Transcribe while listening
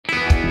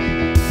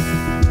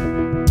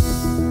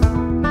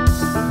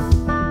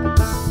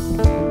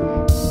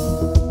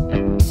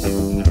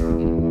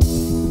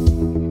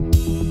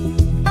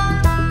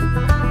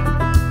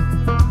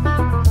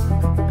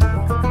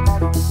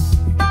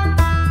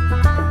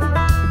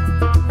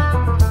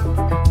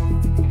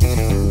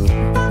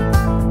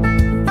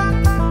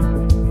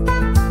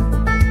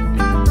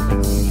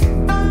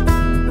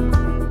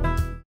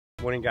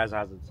morning guys,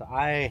 how's it? So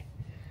I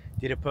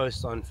did a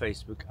post on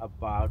Facebook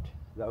about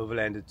the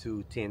Overlander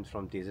 2 tent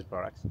from Desert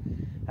Products,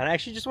 and I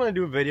actually just want to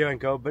do a video and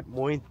go a bit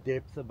more in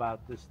depth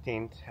about this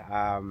tent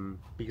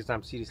because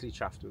I'm seriously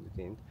chuffed with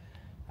the tent.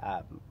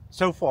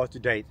 So far to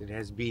date it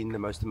has been the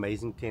most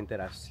amazing tent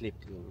that I've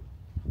slept in,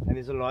 and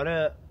there's a lot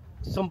of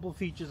simple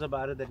features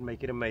about it that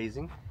make it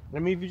amazing. I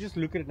mean, if you just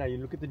look at it now, you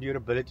look at the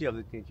durability of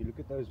the tent, you look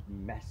at those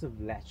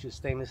massive latches,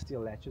 stainless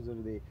steel latches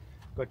over there,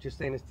 got your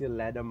stainless steel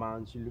ladder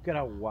mounts, you look at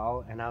how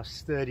well and how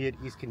sturdy it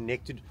is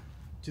connected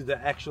to the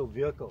actual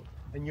vehicle,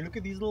 and you look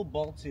at these little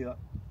bolts here.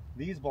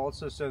 These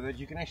bolts are so that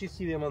you can actually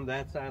see them on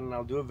that side, and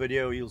I'll do a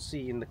video, you'll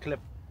see in the clip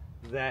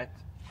that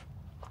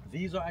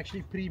these are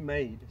actually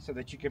pre-made so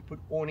that you can put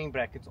awning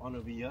brackets on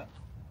over here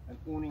and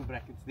awning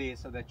brackets there,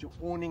 so that your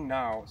awning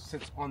now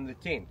sits on the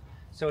tent.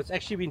 So it's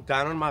actually been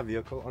done on my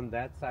vehicle on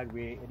that side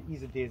where it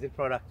is a Desert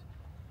product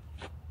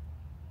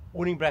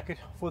awning bracket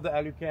for the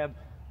alu cab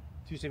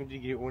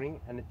 270-degree awning,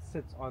 and it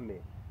sits on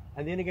there.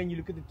 And then again, you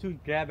look at the two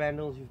grab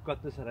handles, you've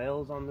got this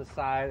rails on the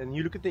side, and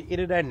you look at the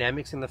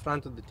aerodynamics in the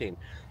front of the tent.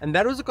 And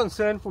that was a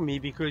concern for me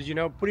because, you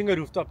know, putting a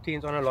rooftop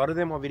tent on, a lot of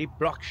them are very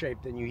block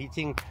shaped and you're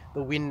hitting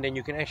the wind, and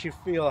you can actually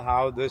feel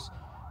how this,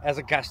 as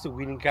a gust of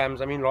wind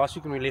comes. I mean, last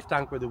week when we left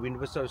Tank where the wind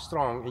was so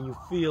strong, and you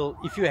feel,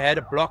 if you had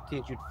a block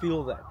tent, you'd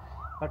feel that.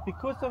 But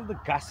because of the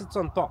gussets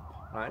on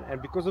top, right,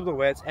 and because of the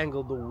way it's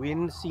angled, the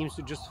wind seems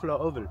to just flow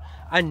over it.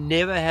 I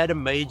never had a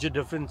major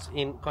difference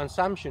in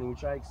consumption,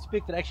 which I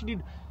expected. I actually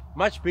did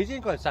much better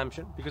in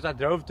consumption because I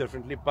drove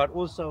differently, but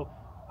also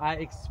I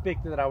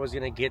expected that I was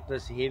going to get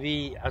this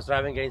heavy, I was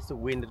driving against the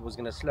wind, it was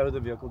going to slow the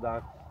vehicle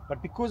down.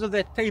 But because of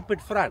that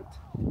tapered front,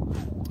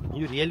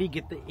 you really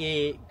get the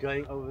air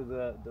going over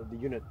the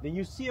unit. Then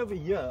you see over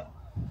here,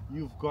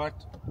 you've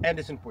got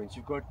Anderson points.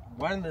 You've got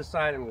one on this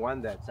side and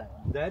one that side.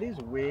 That is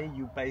where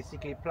you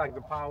basically plug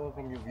the power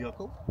from your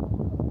vehicle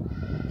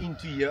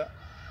into here,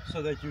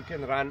 so that you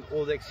can run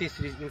all the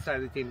accessories inside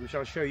the tent, which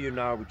I'll show you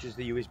now, which is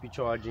the USB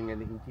charging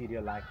and the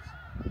interior lights.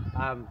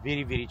 I'm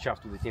very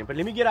chuffed with the tent. But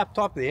let me get up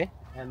top there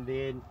and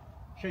then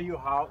show you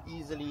how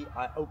easily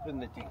I open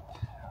the tent.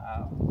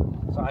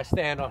 So I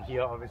stand on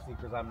here obviously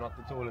because I'm not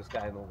the tallest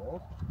guy in the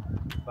world,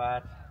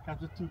 but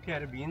comes with two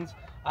carabines.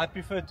 I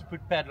prefer to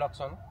put padlocks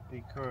on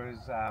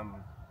because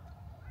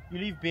you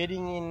leave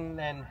bedding in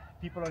and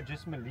people are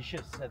just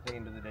malicious at the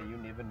end of the day, you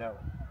never know.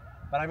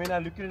 But I mean, I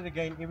look at it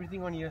again,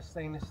 everything on here is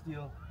stainless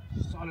steel,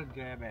 solid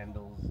grab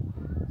handles.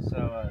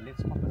 So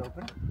let's pop it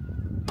open.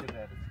 Look at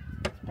that,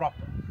 it's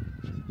proper,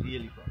 it's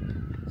really proper.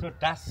 So it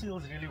dust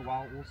seals really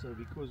well also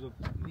because of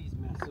these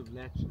massive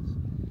latches.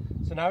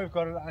 So now we've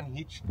got it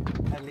unhitched,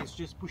 and let's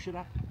just push it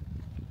up.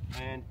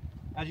 And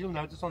as you'll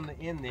notice on the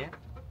end there,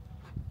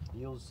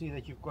 you'll see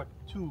that you've got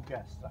two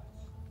gas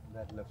struts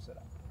that lifts it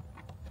up.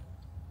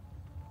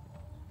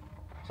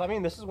 So I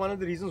mean, this is one of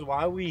the reasons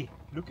why we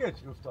look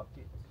at rooftop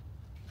tents,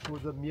 for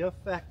the mere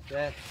fact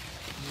that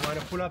you want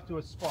to pull up to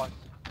a spot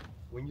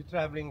when you're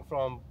traveling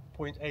from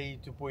point A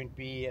to point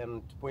B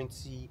and to point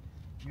C.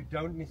 You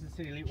don't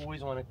necessarily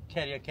always want to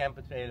carry a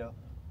camper trailer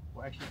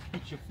or actually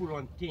pitch a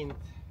full-on tent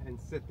and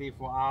sit there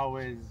for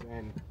hours,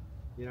 and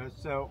you know,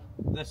 so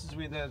this is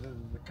where the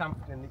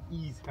comfort and the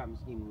ease comes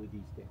in with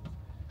these tents.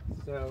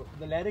 So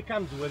the ladder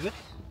comes with it.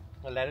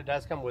 The ladder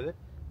does come with it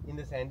in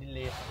this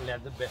handy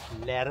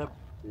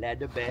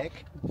ladder bag.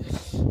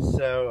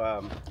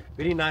 So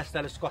very nice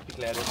telescopic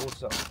ladder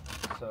also.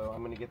 So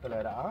I'm going to get the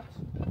ladder out,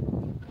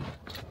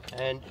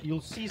 and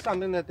you'll see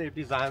something that they've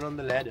designed on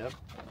the ladder,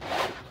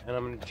 and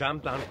I'm going to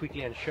jump down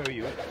quickly and show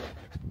you,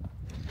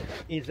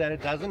 is that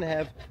it doesn't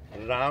have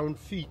round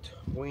feet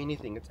or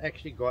anything. It's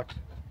actually got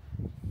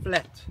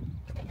flat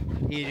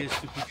areas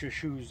to put your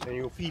shoes and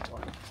your feet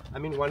on. I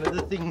mean, one of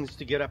the things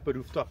to get up a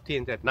rooftop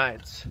tent at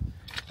nights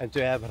and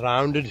to have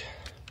rounded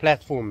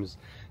platforms,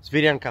 it's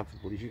very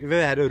uncomfortable. If you've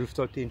ever had a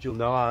rooftop tent, you'll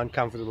know how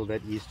uncomfortable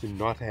that is to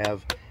not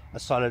have a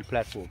solid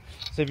platform.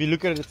 So if you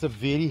look at it, it's a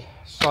very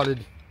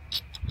solid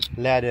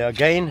ladder.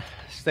 Again,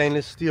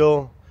 stainless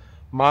steel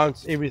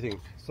mounts,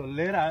 everything. So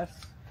let us,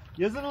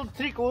 here's a little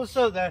trick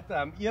also that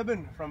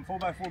Eben from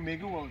 4x4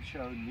 Mega World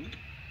showed me,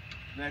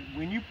 that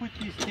when you put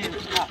these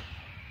tents up,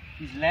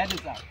 these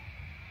ladders up,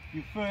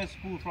 you first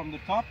pull from the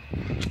top,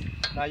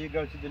 now you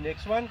go to the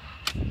next one,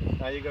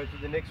 now you go to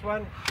the next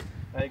one,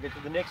 now you go to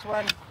the next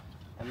one,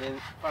 and then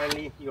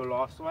finally your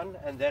last one,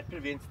 and that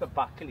prevents the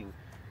buckling,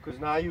 because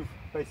now you've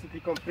basically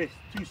compressed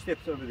two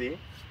steps over there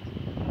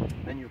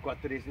and you've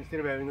got the rest instead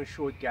of having a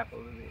short gap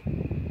over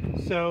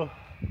there. So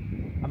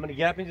I'm going to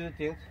get up into the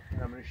tent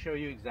and I'm going to show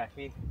you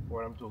exactly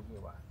what I'm talking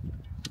about.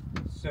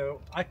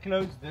 So I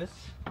closed this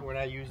when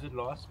I used it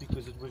last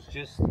because it was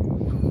just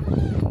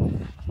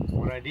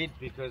what I did,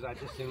 because I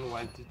just didn't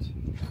want it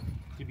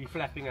to be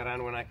flapping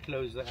around when I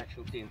close the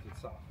actual tent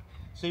itself.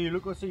 So you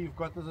look also, you've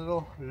got this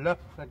little lip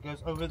that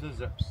goes over the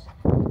zips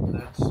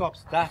that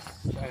stops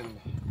dust and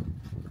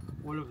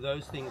all of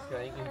those things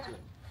going into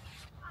it.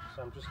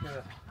 So I'm just going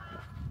to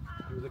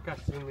do the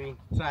customary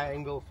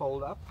triangle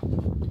fold up.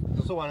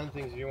 It's also one of the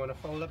things, if you want to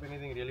fold up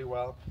anything really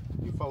well,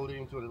 you fold it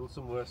into a little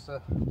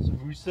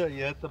samosa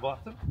here at the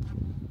bottom.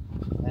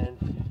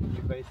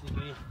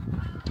 basically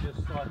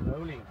just start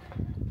rolling.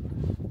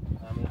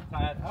 I'm going to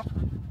tie it up,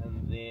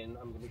 and then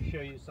I'm going to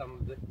show you some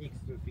of the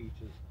extra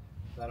features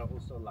that I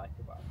also like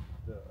about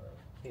the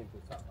tent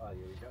itself. Oh,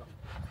 here we go.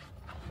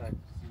 Trying to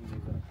see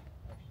where that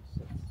actually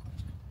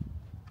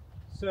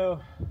sits.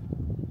 So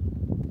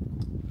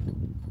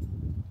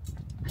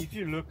if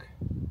you look,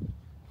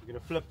 we're going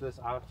to flip this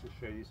out to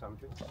show you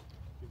something.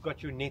 You've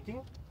got your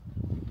netting,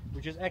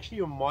 which is actually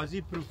your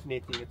mozzie proof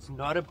netting. It's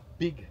not a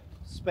big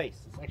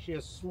space, it's actually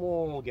a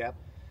small gap,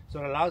 so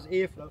it allows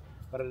airflow,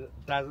 but it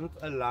doesn't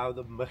allow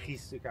the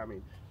muggies to come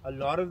in. A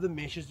lot of the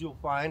meshes you'll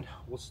find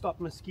will stop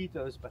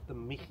mosquitoes, but the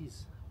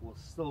muggies will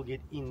still get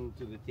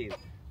into the tent.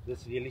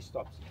 This really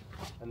stops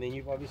it. And then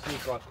you've obviously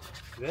got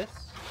this,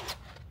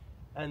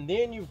 and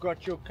then you've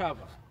got your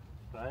cover,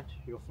 right,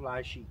 your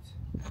fly sheet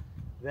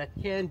that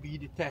can be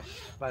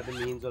detached by the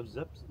means of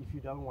zips if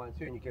you don't want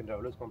to, and you can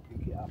roll it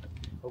completely up,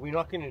 but we're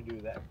not going to do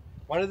that.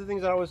 One of the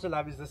things I also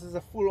love is this is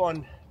a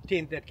full-on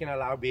tent that can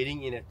allow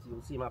bedding in it.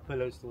 You'll see my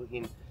pillow still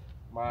in,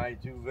 my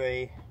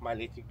duvet, my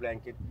electric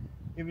blanket,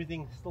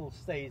 everything still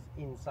stays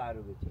inside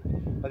of the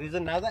tent. But there's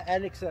another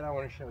annex that I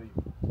want to show you.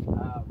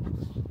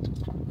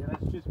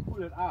 Let's just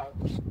pull it out.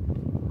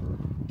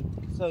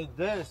 So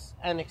this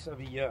annex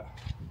over here,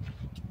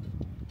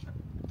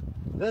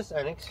 this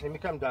annex, let me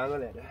come down the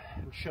ladder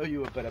and show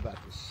you a bit about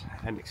this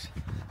annex.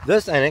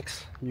 This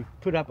annex you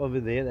put up over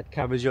there that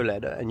covers your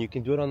ladder, and you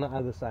can do it on the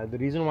other side. The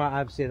reason why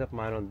I've set up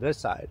mine on this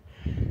side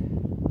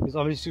is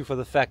obviously for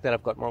the fact that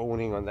I've got my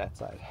awning on that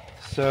side.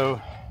 So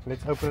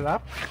let's open it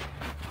up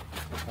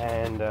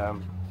and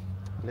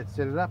let's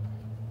set it up.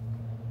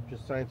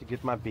 Just trying to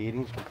get my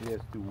bearings quickly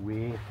as to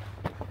where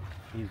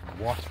is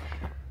what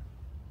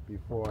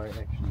before I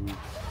actually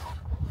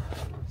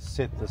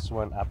set this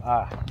one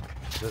up.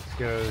 This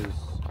goes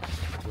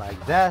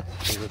like that,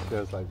 and this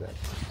goes like that.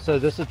 So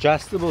this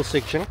adjustable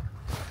section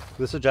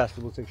goes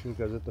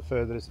at the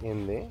furthest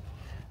end there,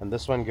 and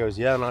this one goes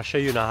here, and I'll show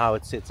you now how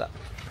it sets up.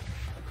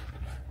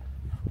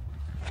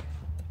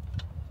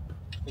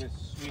 I'm going to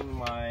swing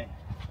my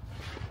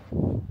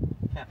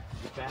cap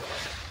to the back.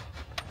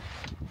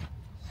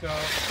 So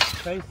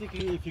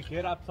basically, if you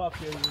get up top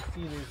here, you'll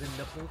see there's a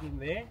nipple in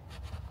there.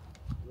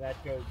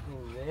 That goes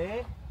in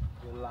there.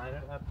 You line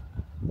it up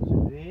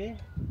to there,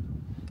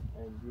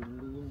 and you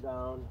lean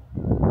down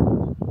to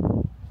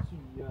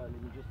here. Let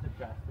me just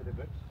adjust it a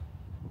bit.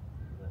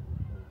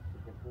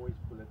 You can always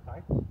pull it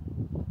tight.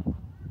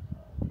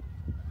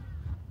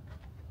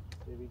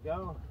 There we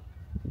go.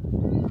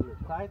 Pull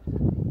it tight.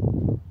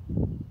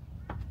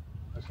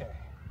 Okay.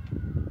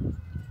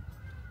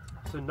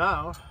 So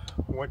now,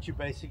 what you're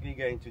basically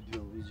going to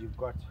do is you've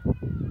got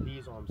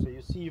these arms. So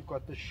you see you've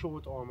got the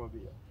short arm over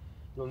here.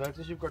 You'll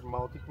notice you've got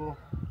multiple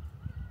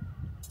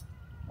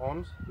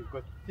arms. You've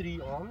got 3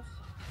 arms.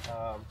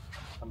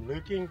 I'm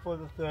looking for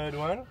the third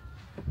one,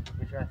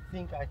 which I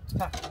think I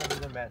tucked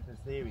under the mattress.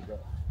 There we go.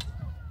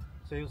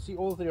 So you'll see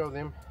all 3 of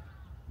them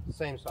the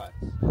same size.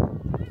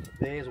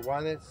 There's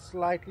one that's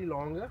slightly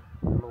longer,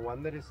 and the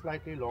one that is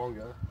slightly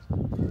longer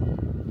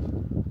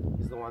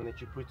is the one that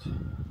you put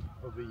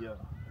over here.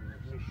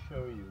 Let me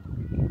show you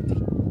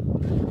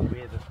quickly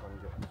where this one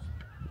goes.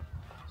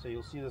 So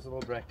you'll see this little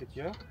bracket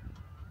here.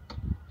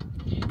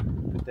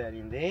 Put that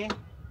in there.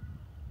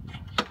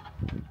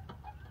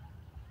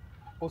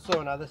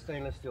 Also another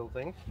stainless steel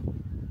thing.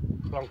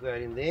 Plonk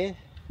that in there,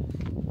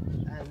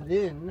 and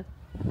then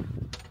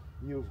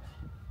you've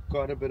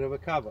got a bit of a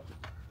cover.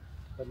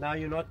 But now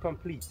you're not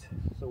complete.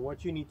 So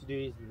what you need to do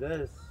is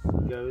this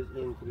goes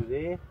in through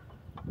there,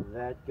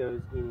 that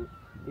goes in.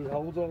 These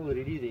holes are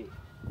already there.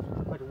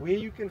 But where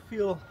you can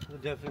feel the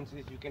difference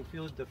is you can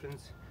feel the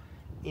difference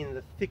in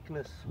the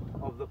thickness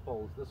of the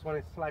poles. This one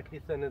is slightly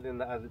thinner than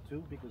the other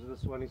two because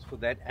this one is for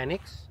that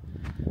annex,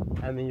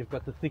 and then you've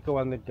got the thicker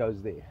one that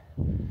goes there.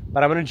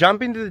 But I'm going to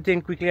jump into the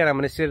tent quickly and I'm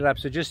going to set it up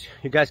so just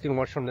you guys can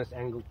watch from this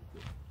angle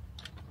quickly.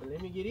 So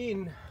let me get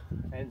in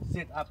and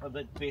set up a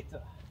bit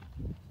better.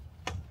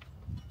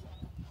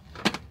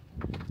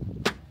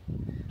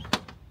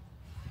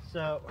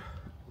 So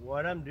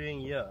what I'm doing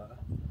here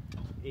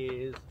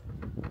is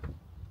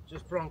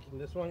just plonking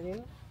this one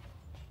in,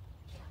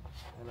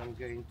 and I'm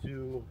going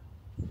to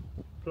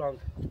plonk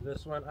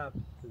this one up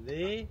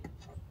there. Here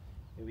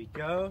we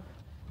go,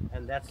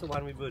 and that's the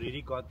one we've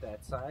already got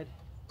that side,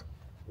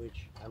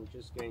 which I'm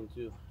just going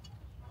to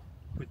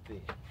put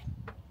there.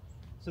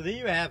 So there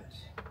you have it.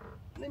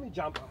 Let me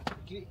jump out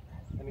quickly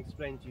and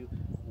explain to you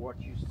what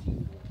you see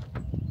here.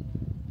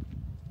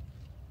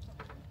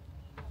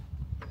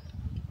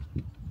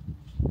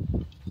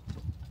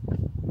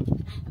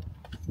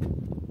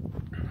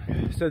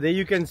 So there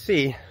you can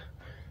see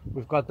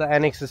we've got the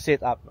annexes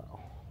set up now.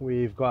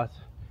 We've got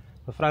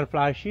the front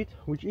fly sheet,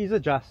 which is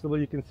adjustable.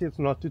 You can see it's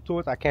not too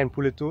taut. I can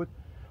pull it taut.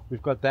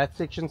 We've got that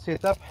section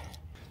set up.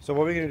 So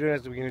what we're going to do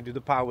is we're going to do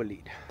the power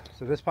lead.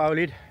 So this power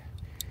lead,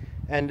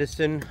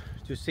 Anderson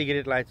to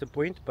cigarette lighter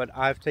point, but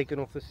I've taken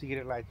off the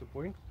cigarette lighter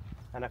point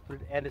and I've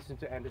put it Anderson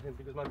to Anderson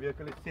because my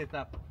vehicle is set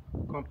up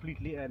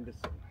completely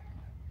Anderson.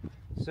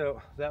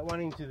 So that one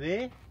into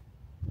there,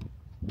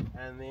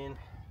 and then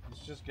is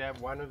just grab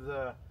one of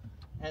the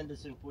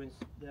Anderson points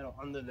that are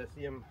on the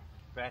lithium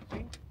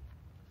battery.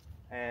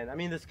 And I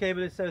mean, this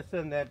cable is so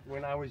thin that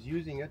when I was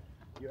using it,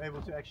 you're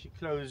able to actually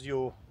close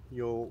your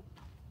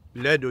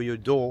lid or your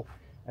door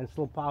and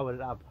still power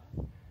it up.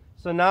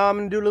 So now I'm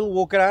going to do a little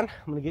walk around.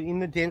 I'm going to get in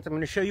the tent. I'm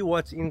going to show you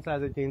what's inside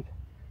the tent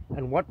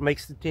and what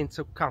makes the tent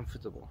so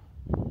comfortable.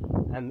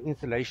 And the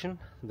insulation,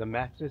 the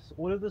mattress,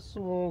 all of the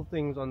small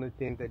things on the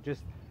tent that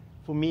just,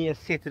 for me, has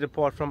set it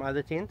apart from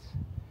other tents.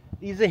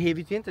 It is a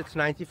heavy tent. It's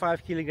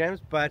 95 kilograms,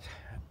 but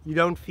you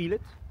don't feel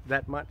it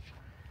that much.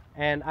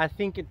 And I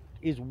think it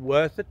is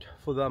worth it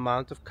for the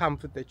amount of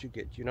comfort that you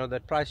get. You know,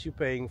 that price you're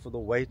paying for the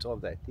weight of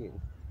that tent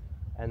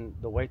and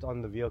the weight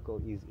on the vehicle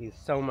is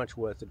so much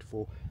worth it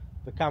for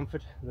the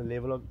comfort, the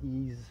level of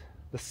ease,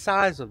 the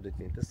size of the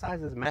tent. The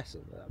size is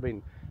massive. I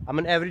mean, I'm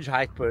an average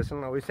height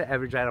person. I always say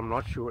average height, I'm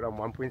not sure. I'm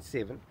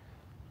 1.7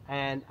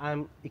 and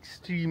I'm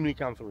extremely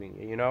comfortable in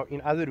here, you know,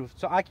 in other roofs.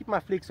 So I keep my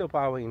flexo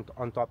power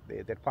on top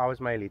there that powers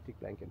my electric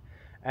blanket.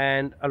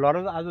 And a lot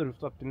of the other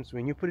rooftop tents,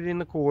 when you put it in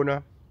the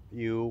corner,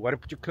 you want to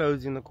put your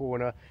clothes in the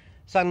corner,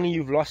 suddenly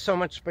you've lost so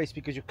much space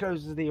because your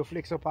clothes is there, your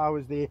flexo power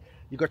is there,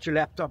 you got your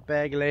laptop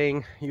bag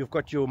laying, you've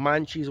got your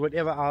munchies,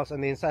 whatever else,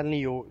 and then suddenly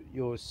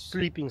your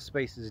sleeping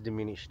space is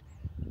diminished.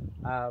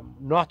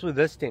 Not with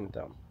this tent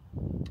though.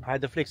 I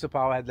had the flexo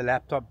power, I had the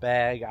laptop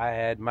bag, I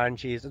had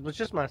munchies. It was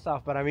just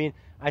myself, but I mean,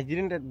 I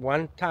didn't at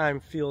one time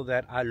feel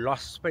that I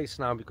lost space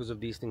now because of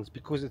these things,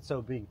 because it's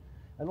so big.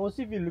 And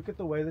also, if you look at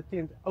the way the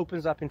tent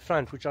opens up in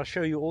front, which I'll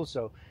show you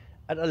also,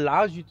 it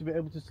allows you to be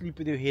able to sleep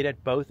with your head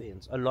at both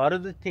ends. A lot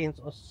of the tents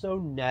are so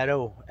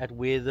narrow at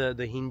where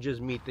the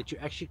hinges meet that you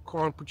actually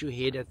can't put your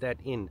head at that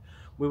end.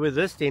 Where with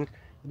this tent,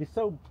 it is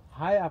so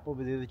high up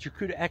over there that you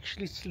could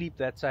actually sleep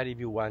that side if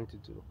you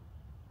wanted to.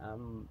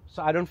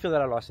 So I don't feel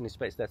that I lost any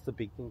space. That's the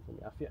big thing for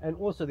me. And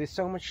also, there's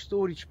so much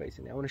storage space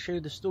in there. I want to show you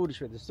the storage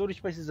space. The storage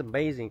space is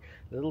amazing.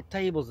 The little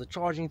tables, the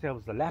charging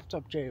tables, the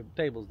laptop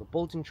tables, the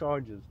built-in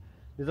chargers.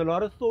 There's a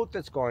lot of thought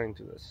that's gone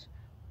into this.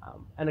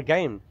 And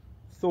again,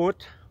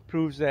 thought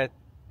proves that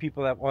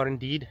people have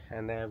R&D'd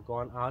and they have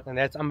gone out, and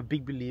I'm a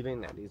big believer in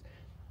that. Is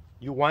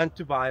you want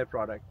to buy a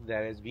product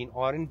that has been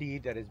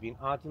R&D'd, that has been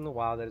out in the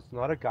wild, that it's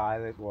not a guy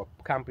or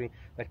a company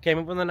that came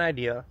up with an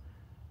idea,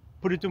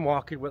 put it to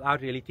market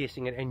without really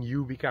testing it, and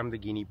you become the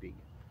guinea pig.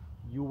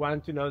 You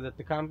want to know that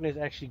the company has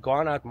actually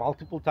gone out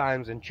multiple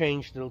times and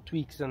changed little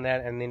tweaks and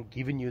that, and then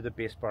given you the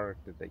best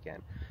product that they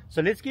can.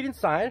 So let's get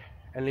inside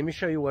and let me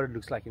show you what it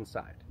looks like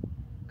inside.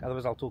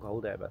 Otherwise I'll talk a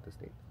whole day about this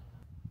thing.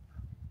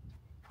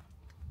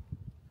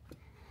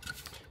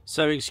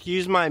 So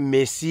excuse my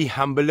messy,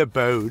 humble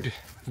abode.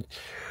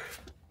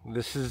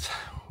 This is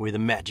where the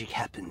magic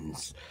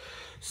happens.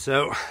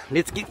 So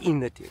let's get in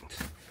the tent.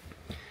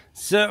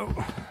 So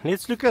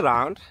let's look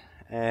around,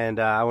 and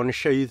I want to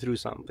show you through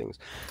some things.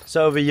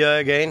 So over here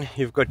again,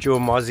 you've got your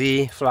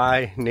mozzie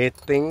fly net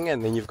thing,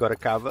 and then you've got a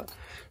cover.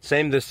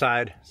 Same this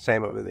side,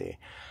 same over there.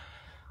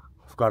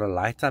 I've got a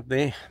light up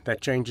there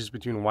that changes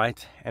between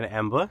white and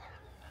amber.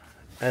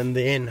 And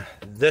then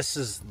this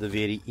is the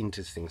very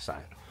interesting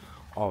side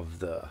of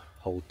the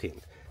whole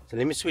tent. So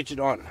let me switch it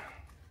on.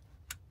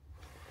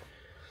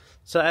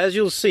 So as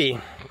you'll see,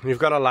 you've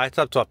got a light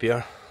up top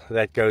here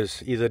that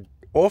goes either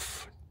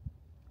off,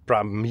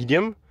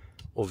 medium,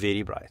 or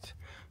very bright.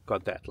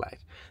 Got that light.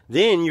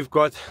 Then you've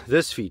got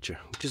this feature,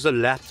 which is a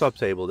laptop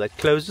table that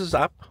closes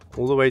up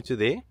all the way to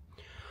there.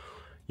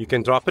 You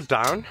can drop it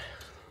down,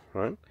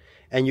 right?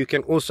 And you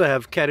can also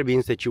have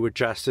carabines that you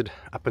adjusted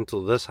up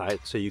until this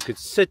height, so you could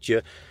sit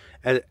here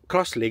at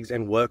cross legs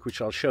and work,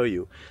 which I'll show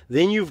you.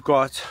 Then you've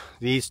got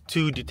these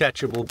two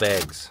detachable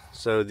bags.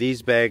 So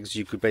these bags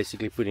you could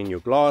basically put in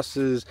your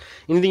glasses,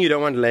 anything you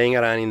don't want laying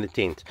around in the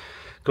tent.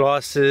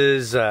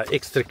 Glasses,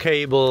 extra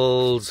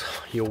cables,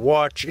 your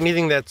watch,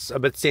 anything that's a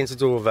bit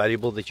sensitive or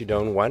valuable that you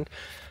don't want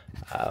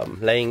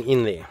laying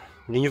in there.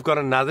 Then you've got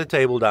another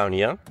table down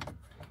here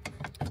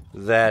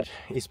that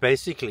is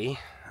basically,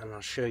 and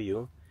I'll show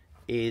you,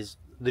 is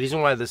the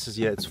reason why this is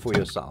here, it's for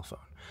your cell phone.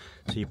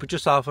 So you put your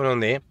cell phone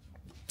on there,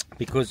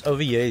 because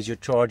over here is your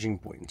charging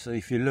point. So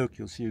if you look,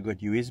 you'll see you've got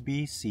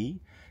USB-C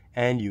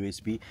and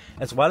USB,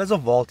 as well as a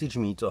voltage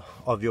meter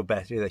of your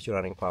battery that you're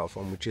running power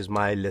from, which is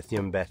my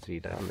lithium battery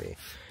down there.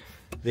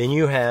 Then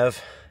you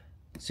have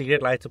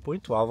cigarette lighter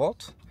point, 12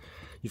 volts.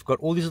 You've got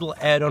all these little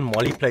add-on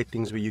molly plate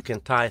things where you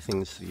can tie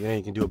things. You know,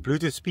 you can do a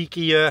Bluetooth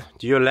speaker here,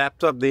 do your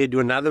laptop there, do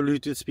another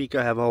Bluetooth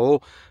speaker, have a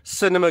whole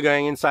cinema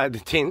going inside the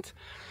tent.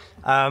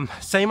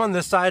 Same on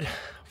this side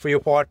for your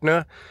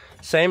partner.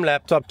 Same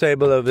laptop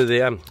table over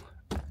there,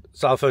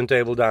 cell phone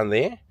table down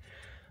there.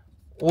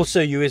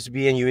 Also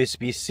USB and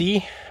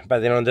USB-C, but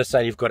then on this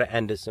side you've got an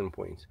Anderson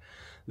point.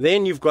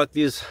 Then you've got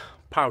these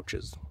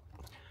pouches,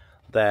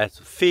 that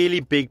fairly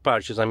big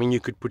pouches. I mean, you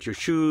could put your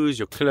shoes,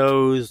 your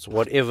clothes,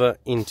 whatever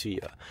into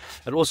here.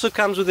 It also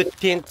comes with a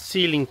tent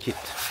sealing kit,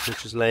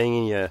 which is laying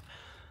in here,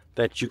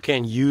 that you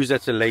can use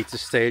at a later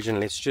stage. And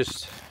let's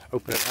just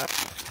open it up.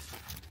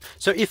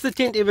 So if the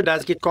tent ever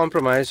does get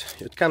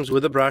compromised, it comes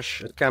with a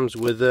brush, it comes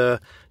with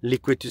a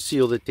liquid to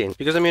seal the tent.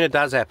 Because I mean, it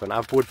does happen.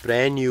 I've bought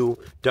brand new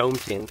dome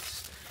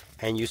tents,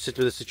 and you sit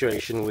with a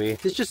situation where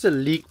there's just a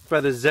leak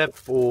by the zip,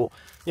 or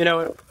you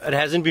know, it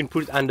hasn't been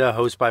put under a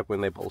hose pipe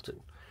when they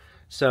bolted.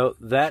 So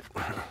that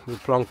will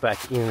plonk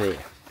back in there.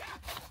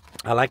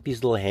 I like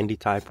these little handy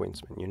tie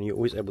points, man. You know, you're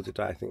always able to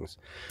tie things.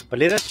 But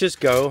let us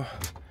just go,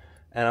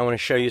 and I want to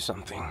show you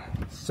something.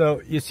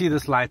 So you see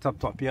this light up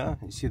top here?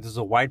 You see there's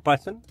a white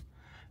button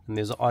and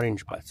there's an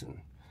orange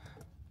button,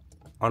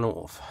 on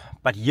or off.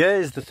 But here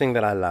is the thing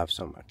that I love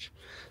so much.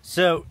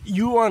 So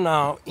you are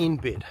now in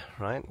bed,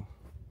 right?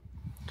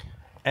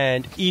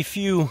 And if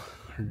you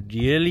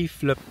really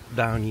flip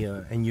down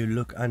here and you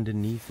look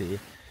underneath there,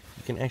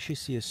 you can actually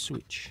see a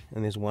switch,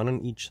 and there's one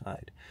on each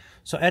side.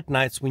 So at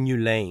nights when you're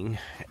laying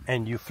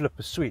and you flip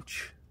a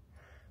switch,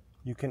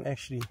 you can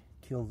actually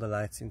kill the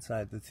lights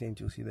inside the tent.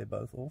 You'll see they're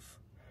both off,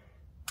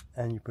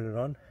 and you put it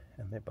on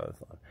and they're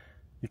both on.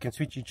 You can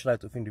switch each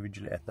light off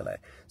individually at the light.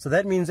 So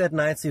that means at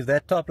nights, if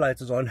that top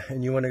light is on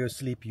and you want to go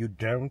sleep, you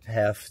don't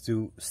have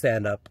to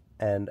stand up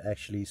and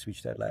actually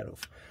switch that light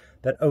off.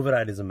 That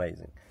override is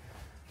amazing.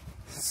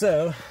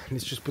 So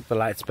let's just put the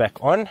lights back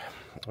on.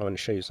 I want to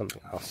show you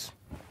something else.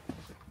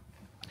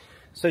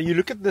 So you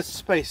look at this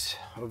space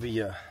over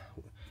here,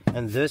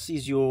 and this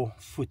is your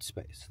foot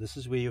space. This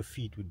is where your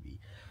feet would be.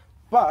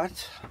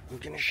 But I'm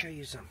going to show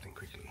you something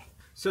quickly.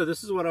 So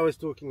this is what I was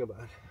talking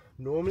about.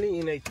 Normally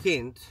in a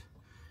tent,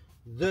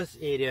 this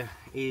area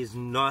is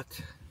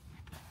not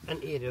an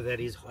area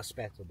that is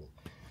hospitable.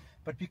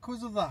 But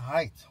because of the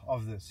height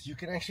of this, you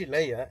can actually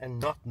lay here and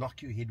not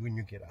knock your head when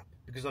you get up.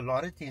 Because a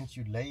lot of tents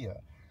you lay here,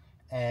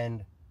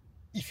 and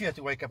if you have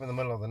to wake up in the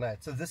middle of the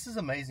night. So this is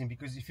amazing,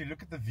 because if you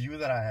look at the view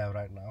that I have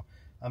right now,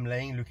 I'm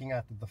laying looking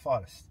out at the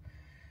forest.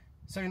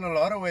 So in a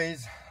lot of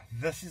ways,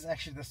 this is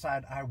actually the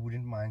side I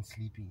wouldn't mind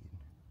sleeping in,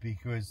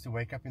 because to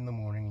wake up in the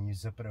morning and you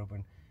zip it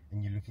open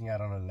and you're looking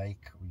out on a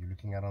lake or you're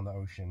looking out on the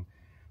ocean,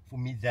 for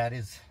me that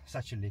is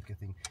such a lekker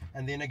thing.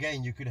 And then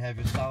again, you could have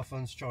your cell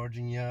phones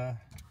charging here,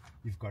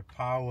 you've got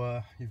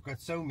power, you've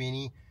got so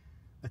many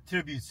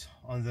attributes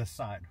on this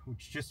side,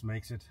 which just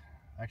makes it,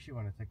 I actually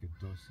want to take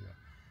a dose here.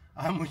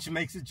 Which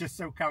makes it just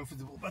so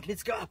comfortable. But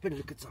let's go up and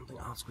look at something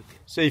else quickly.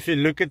 So if you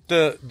look at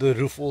the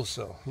roof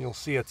also, you'll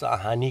see it's a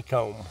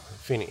honeycomb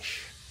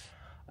finish.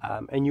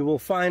 And you will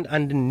find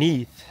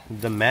underneath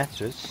the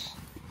mattress,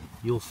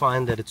 you'll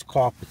find that it's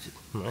carpeted.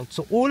 Right?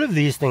 So all of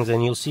these things,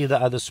 and you'll see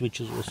the other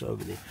switches also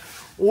over there,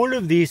 all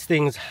of these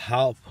things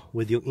help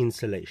with your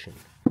insulation,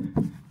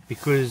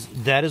 because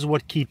that is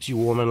what keeps you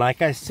warm. And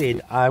like I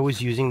said, I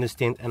was using this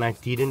tent and I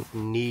didn't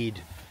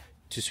need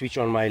to switch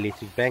on my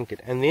electric blanket.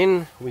 And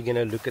then we're going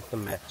to look at the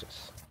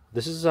mattress.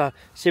 This is a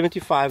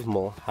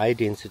 75mm high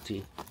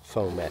density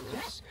foam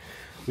mattress,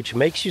 which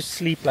makes you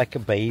sleep like a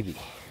baby,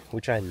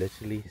 which I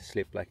literally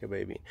slept like a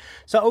baby.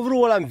 So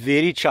overall, I'm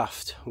very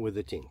chuffed with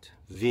the tent.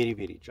 Very,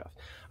 very chuffed.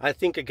 I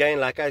think, again,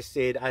 like I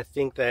said, I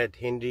think that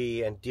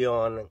Henry and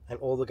Dion and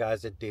all the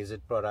guys at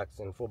Desert Products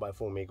and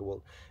 4x4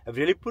 Megaworld have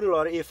really put a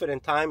lot of effort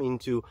and time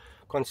into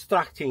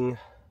constructing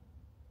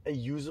a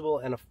usable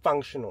and a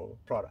functional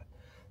product.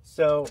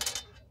 So,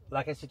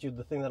 like I said to you,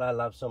 the thing that I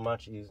love so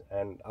much is,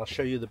 and I'll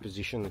show you the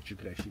position that you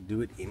could actually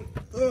do it in,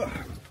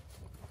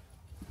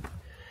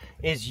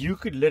 is you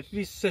could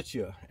literally sit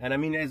here, and I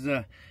mean as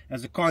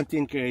a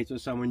content creator or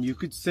someone, you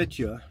could sit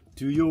here,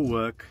 do your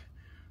work,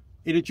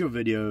 edit your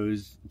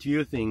videos, do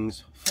your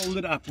things, fold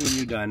it up when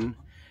you're done,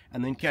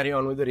 and then carry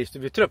on with the rest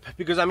of your trip.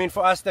 Because I mean,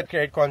 for us that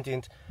create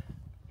content,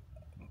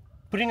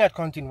 putting out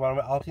content while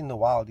we're out in the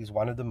wild is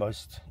one of the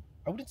most,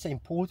 I wouldn't say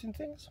important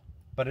things,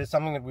 but it's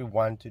something that we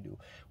want to do.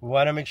 We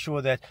want to make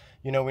sure that,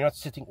 you know, we're not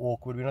sitting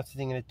awkward, we're not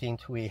sitting in a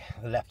tent where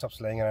the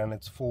laptop's laying around,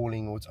 it's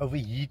falling, or it's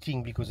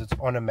overheating because it's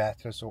on a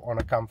mattress or on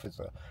a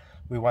comforter.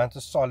 We want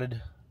a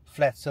solid,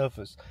 flat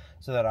surface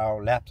so that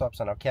our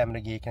laptops and our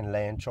camera gear can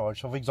lay and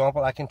charge. So for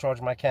example, I can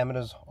charge my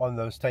cameras on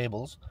those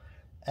tables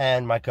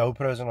and my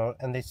GoPros and all,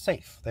 and they're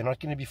safe. They're not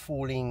going to be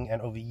falling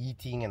and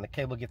overheating, and the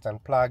cable gets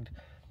unplugged.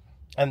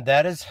 And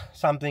that is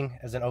something,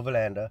 as an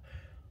overlander,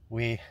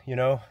 where, you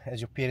know,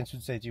 as your parents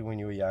would say to you when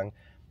you were young,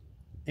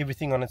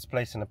 everything on its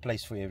place and a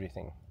place for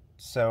everything.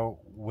 So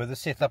with a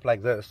setup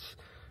like this,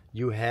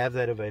 you have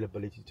that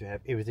availability to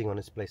have everything on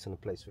its place and a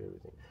place for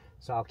everything.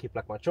 So I'll keep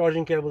like my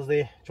charging cables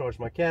there, charge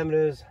my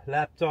cameras,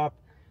 laptop.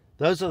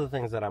 Those are the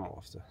things that I'm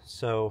after.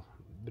 So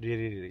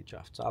really, really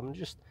chuffed. So I'm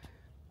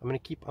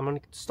gonna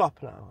stop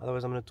now,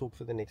 otherwise I'm gonna talk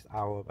for the next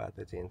hour about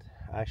the tent.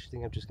 I actually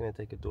think I'm just gonna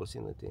take a dose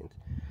in the tent.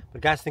 But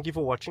guys, thank you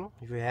for watching.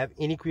 If you have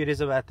any queries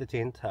about the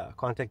tent,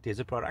 contact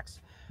Desert Products.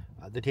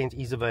 The tent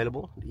is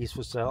available, it is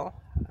for sale.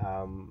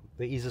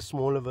 There is a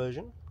smaller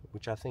version,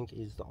 which I think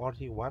is the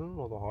RT1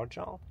 or the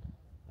Hardshell.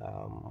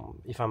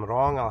 If I'm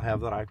wrong, I'll have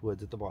the right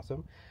words at the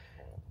bottom.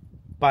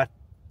 But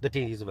the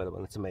tent is available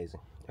and it's amazing.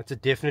 It's a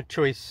definite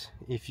choice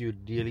if you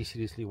really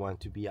seriously want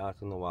to be out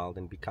in the wild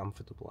and be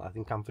comfortable. I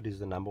think comfort is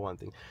the #1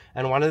 thing.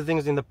 And one of the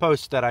things in the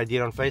post that I did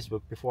on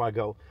Facebook before I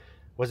go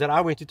was that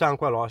I went to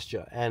Tankwa last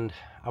year, and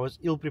I was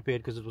ill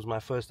prepared because it was my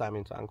first time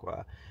in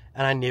Tankwa,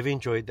 and I never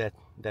enjoyed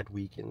that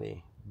weekend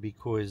there,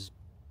 because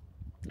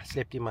I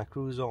slept in my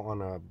cruiser on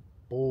a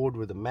board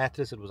with a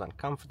mattress. It was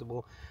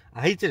uncomfortable.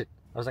 I hated it.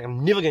 I was like,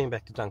 I'm never going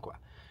back to Tankwa.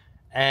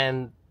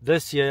 And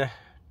this year,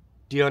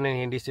 Dion and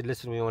Henry said,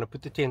 listen, we want to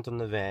put the tent on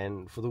the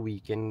van for the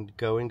weekend.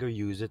 Go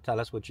use it. Tell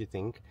us what you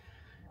think.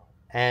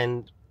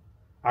 And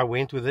I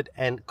went with it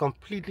and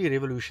completely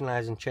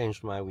revolutionized and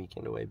changed my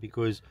weekend away,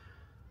 because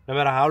no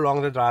matter how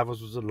long the drive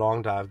was a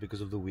long drive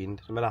because of the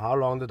wind. No matter how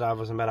long the drive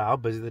was, no matter how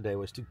busy the day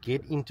was, to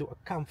get into a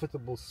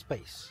comfortable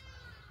space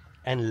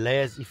and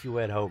lay as if you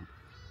were at home,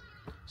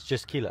 it's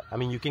just killer. I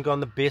mean, you can go on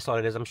the best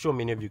holidays. I'm sure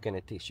many of you can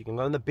attest. You can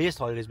go on the best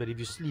holidays, but if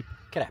you sleep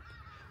crap,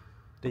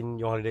 then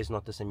your holiday is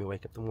not the same. You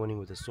wake up in the morning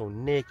with a sore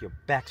neck, your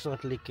back's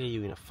not lekker,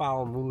 you're in a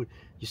foul mood.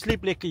 You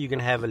sleep lekker, you're going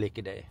to have a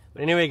lekker day.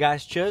 But anyway,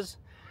 guys, cheers.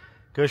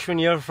 Gershwin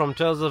here from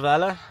Tales of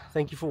Valour.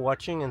 Thank you for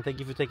watching, and thank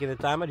you for taking the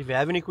time out. If you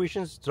have any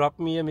questions, drop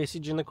me a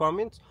message in the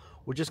comments,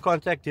 or just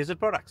contact Desert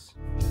Products.